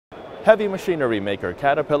Heavy machinery maker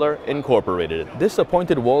Caterpillar Incorporated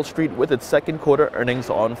disappointed Wall Street with its second quarter earnings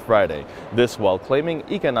on Friday. This while claiming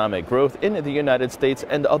economic growth in the United States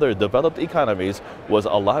and other developed economies was a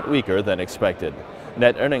lot weaker than expected.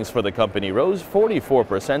 Net earnings for the company rose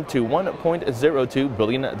 44% to $1.02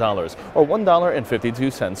 billion, or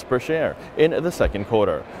 $1.52 per share, in the second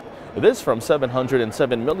quarter. This from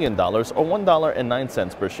 $707 million, or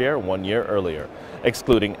 $1.09 per share 1 year earlier.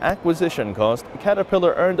 Excluding acquisition cost,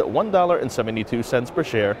 Caterpillar earned $1.72 per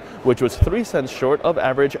share, which was 3 cents short of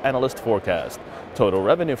average analyst forecast. Total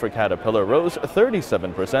revenue for Caterpillar rose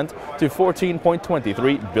 37% to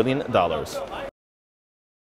 $14.23 billion.